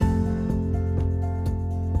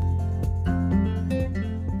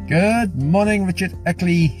Good morning, Richard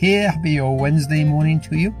Eckley here. Happy Wednesday morning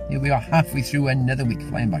to you. Here we are halfway through another week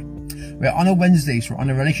flying by. We're on a Wednesday, so we're on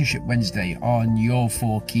a Relationship Wednesday on your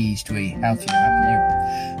 4 keys to a healthier, happy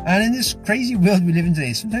you. And in this crazy world we live in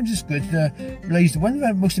today, sometimes it's good to realize that one of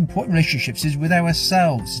our most important relationships is with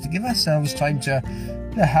ourselves, to give ourselves time to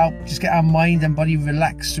help just get our mind and body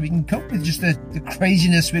relaxed so we can cope with just the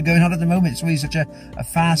craziness we're going on at the moment. It's always such a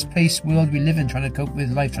fast-paced world we live in, trying to cope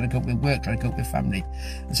with life, trying to cope with work, trying to cope with family.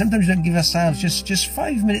 And sometimes we don't give ourselves just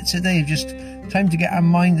 5 minutes a day of just time to get our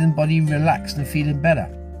mind and body relaxed and feeling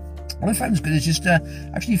better. What I found is good is just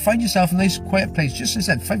actually find yourself a nice quiet place. Just as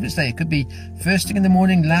I said, 5 minutes a day. It could be first thing in the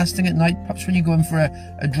morning, last thing at night. Perhaps when you're going for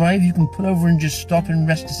a drive, you can pull over and just stop and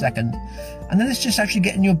rest a second. And then it's just actually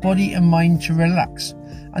getting your body and mind to relax.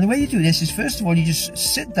 And the way you do this is, first of all, you just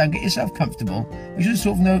sit down, get yourself comfortable. Make sure there's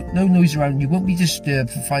sort of no noise around. You won't be disturbed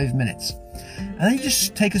for 5 minutes. And then you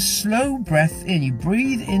just take a slow breath in. You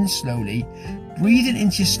breathe in slowly. Breathing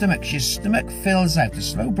into your stomach. Your stomach fills out. A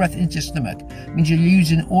slow breath into your stomach means you're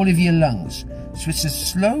using all of your lungs. So it's a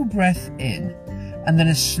slow breath in and then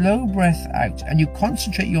a slow breath out. And you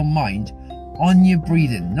concentrate your mind on your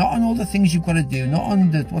breathing, not on all the things you've got to do, not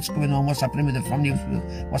on what's going on, what's happening with the family,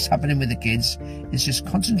 what's happening with the kids. It's just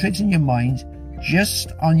concentrating your mind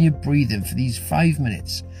just on your breathing for these 5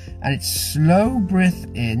 minutes. And it's slow breath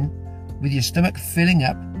in with your stomach filling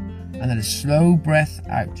up and then a slow breath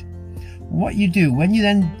out. What you do when you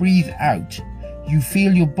then breathe out, you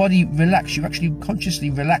feel your body relax. You actually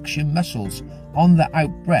consciously relax your muscles on the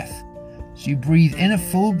out breath. So you breathe in a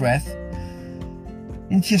full breath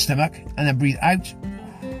into your stomach and then breathe out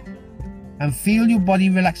and feel your body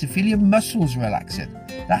relaxing, feel your muscles relaxing.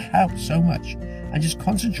 That helps so much. And just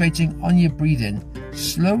concentrating on your breathing,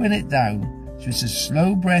 slowing it down. So it's a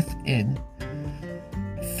slow breath in,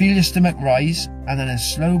 feel your stomach rise, and then a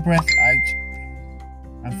slow breath out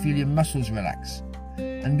and feel your muscles relax.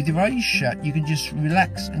 And with your eyes shut, you can just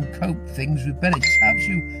relax and cope things with better. It just helps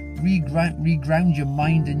you reground your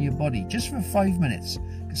mind and your body just for 5 minutes.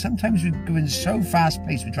 Because sometimes we're going so fast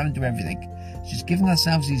paced, we're trying to do everything. It's just giving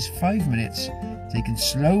ourselves these 5 minutes, taking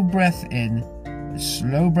slow breath in,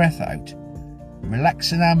 slow breath out,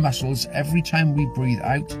 relaxing our muscles every time we breathe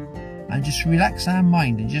out, and just relax our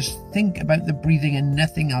mind and just think about the breathing and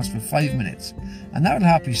nothing else for 5 minutes. And that will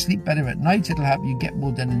help you sleep better at night. It'll help you get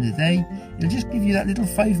more done in the day. It'll just give you that little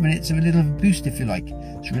 5 minutes of a little boost, if you like.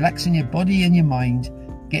 It's relaxing your body and your mind,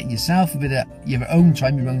 getting yourself a bit of your own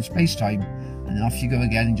time, your own space time, and then off you go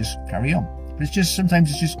again and just carry on. But it's just, sometimes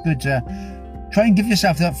it's just good to try and give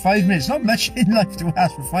yourself that 5 minutes. Not much in life to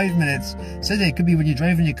ask for 5 minutes. So it could be when you're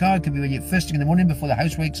driving your car, it could be when you're first thing in the morning before the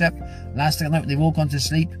house wakes up, last thing at night when they've all gone to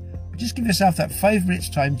sleep. But just give yourself that 5 minutes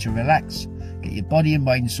time to relax, get your body and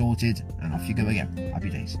mind sorted, and off you go again. Happy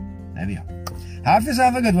days. There we are. Have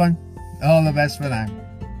yourself a good one. All the best for now.